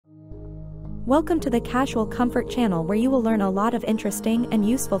Welcome to the Casual Comfort channel, where you will learn a lot of interesting and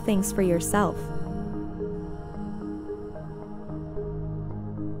useful things for yourself.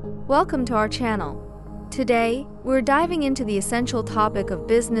 Welcome to our channel. Today, we're diving into the essential topic of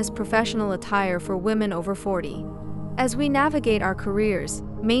business professional attire for women over 40. As we navigate our careers,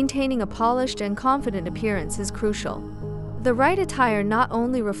 maintaining a polished and confident appearance is crucial. The right attire not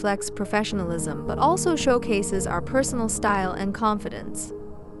only reflects professionalism but also showcases our personal style and confidence.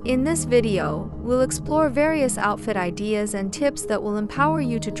 In this video, we'll explore various outfit ideas and tips that will empower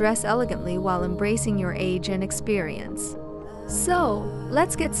you to dress elegantly while embracing your age and experience. So,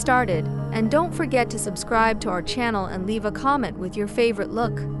 let's get started, and don't forget to subscribe to our channel and leave a comment with your favorite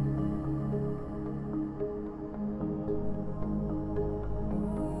look.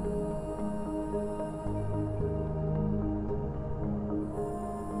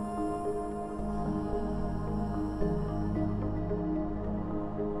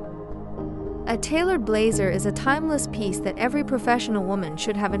 A tailored blazer is a timeless piece that every professional woman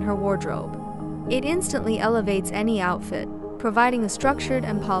should have in her wardrobe. It instantly elevates any outfit, providing a structured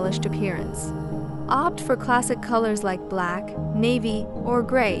and polished appearance. Opt for classic colors like black, navy, or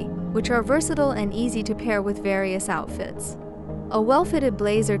gray, which are versatile and easy to pair with various outfits. A well-fitted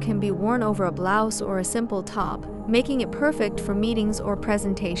blazer can be worn over a blouse or a simple top, making it perfect for meetings or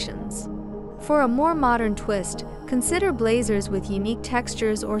presentations. For a more modern twist, consider blazers with unique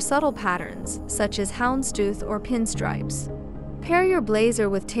textures or subtle patterns, such as houndstooth or pinstripes. Pair your blazer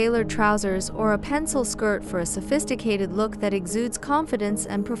with tailored trousers or a pencil skirt for a sophisticated look that exudes confidence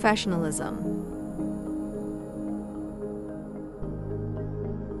and professionalism.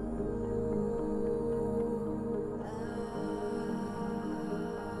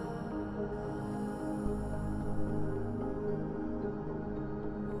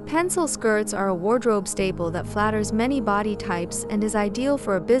 Pencil skirts are a wardrobe staple that flatters many body types and is ideal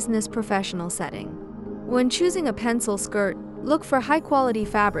for a business professional setting. When choosing a pencil skirt, look for high-quality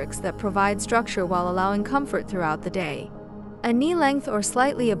fabrics that provide structure while allowing comfort throughout the day. A knee-length or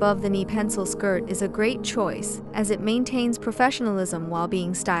slightly above-the-knee pencil skirt is a great choice, as it maintains professionalism while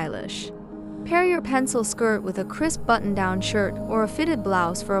being stylish. Pair your pencil skirt with a crisp button-down shirt or a fitted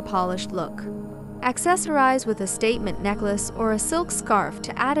blouse for a polished look. Accessorize with a statement necklace or a silk scarf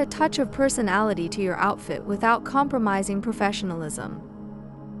to add a touch of personality to your outfit without compromising professionalism.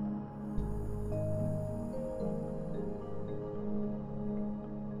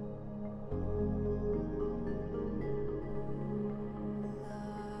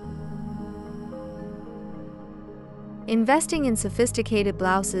 Investing in sophisticated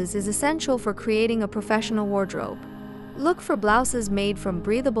blouses is essential for creating a professional wardrobe. Look for blouses made from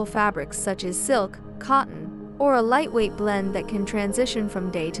breathable fabrics such as silk, cotton, or a lightweight blend that can transition from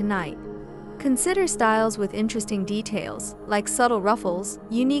day to night. Consider styles with interesting details, like subtle ruffles,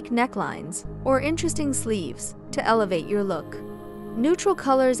 unique necklines, or interesting sleeves, to elevate your look. Neutral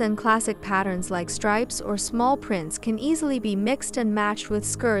colors and classic patterns like stripes or small prints can easily be mixed and matched with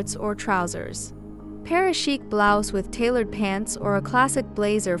skirts or trousers. Pair a chic blouse with tailored pants or a classic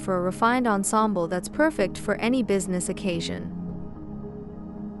blazer for a refined ensemble that's perfect for any business occasion.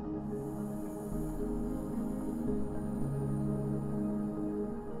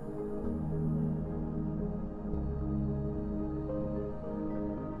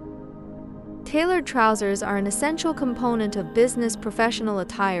 Tailored trousers are an essential component of business professional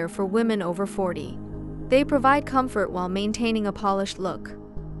attire for women over 40. They provide comfort while maintaining a polished look.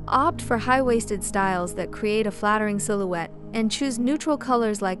 Opt for high-waisted styles that create a flattering silhouette, and choose neutral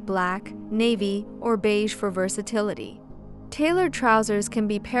colors like black, navy, or beige for versatility. Tailored trousers can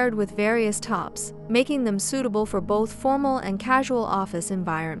be paired with various tops, making them suitable for both formal and casual office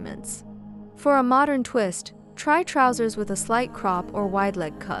environments. For a modern twist, try trousers with a slight crop or wide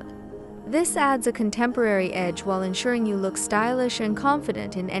leg cut. This adds a contemporary edge while ensuring you look stylish and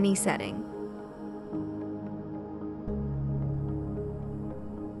confident in any setting.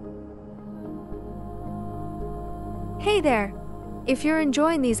 Hey there! If you're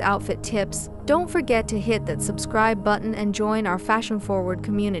enjoying these outfit tips, don't forget to hit that subscribe button and join our fashion-forward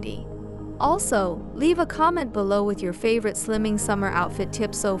community. Also, leave a comment below with your favorite slimming summer outfit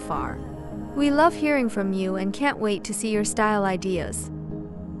tip so far. We love hearing from you and can't wait to see your style ideas.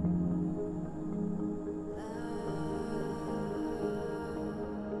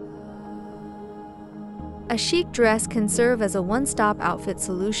 A chic dress can serve as a one-stop outfit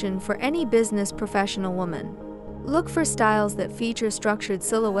solution for any business professional woman. Look for styles that feature structured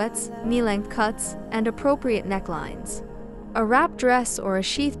silhouettes, knee-length cuts, and appropriate necklines. A wrap dress or a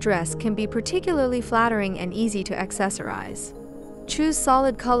sheath dress can be particularly flattering and easy to accessorize. Choose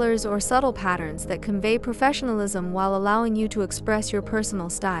solid colors or subtle patterns that convey professionalism while allowing you to express your personal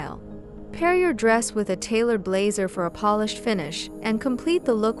style. Pair your dress with a tailored blazer for a polished finish, and complete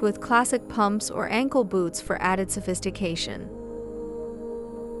the look with classic pumps or ankle boots for added sophistication.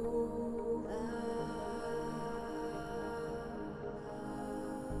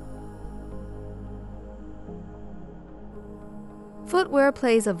 Footwear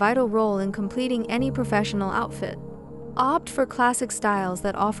plays a vital role in completing any professional outfit. Opt for classic styles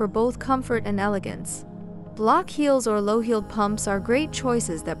that offer both comfort and elegance. Block heels or low-heeled pumps are great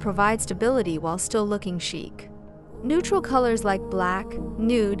choices that provide stability while still looking chic. Neutral colors like black,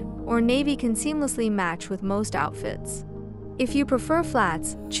 nude, or navy can seamlessly match with most outfits. If you prefer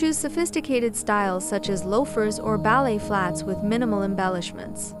flats, choose sophisticated styles such as loafers or ballet flats with minimal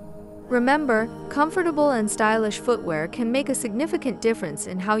embellishments. Remember, comfortable and stylish footwear can make a significant difference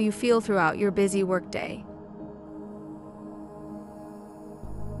in how you feel throughout your busy workday.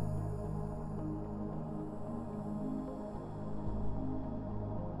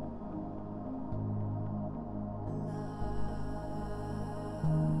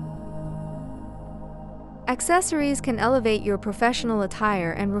 Accessories can elevate your professional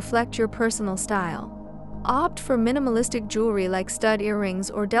attire and reflect your personal style. Opt for minimalistic jewelry like stud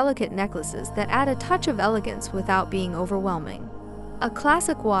earrings or delicate necklaces that add a touch of elegance without being overwhelming. A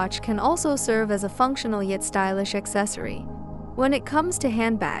classic watch can also serve as a functional yet stylish accessory. When it comes to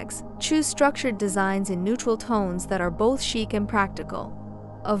handbags, choose structured designs in neutral tones that are both chic and practical.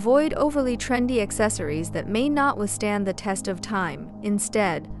 Avoid overly trendy accessories that may not withstand the test of time.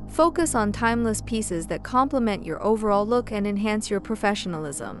 Instead, focus on timeless pieces that complement your overall look and enhance your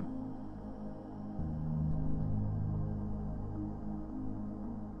professionalism.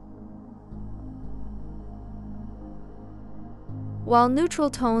 While neutral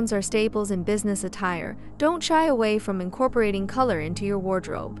tones are staples in business attire, don't shy away from incorporating color into your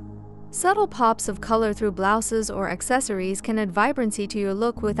wardrobe. Subtle pops of color through blouses or accessories can add vibrancy to your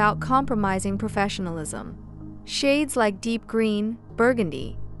look without compromising professionalism. Shades like deep green,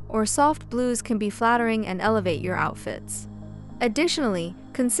 burgundy, or soft blues can be flattering and elevate your outfits. Additionally,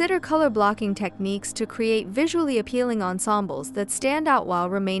 consider color blocking techniques to create visually appealing ensembles that stand out while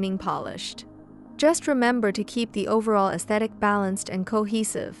remaining polished. Just remember to keep the overall aesthetic balanced and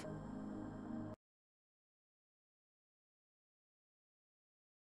cohesive.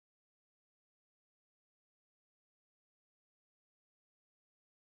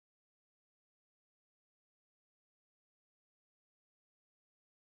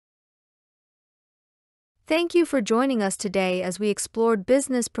 Thank you for joining us today as we explored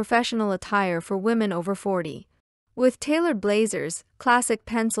business professional attire for women over 40. With tailored blazers, classic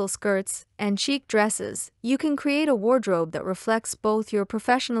pencil skirts, and chic dresses, you can create a wardrobe that reflects both your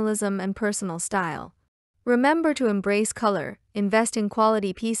professionalism and personal style. Remember to embrace color, invest in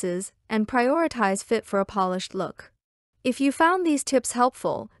quality pieces, and prioritize fit for a polished look. If you found these tips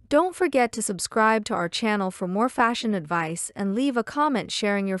helpful, don't forget to subscribe to our channel for more fashion advice and leave a comment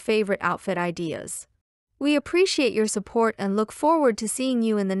sharing your favorite outfit ideas. We appreciate your support and look forward to seeing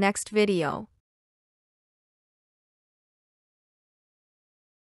you in the next video.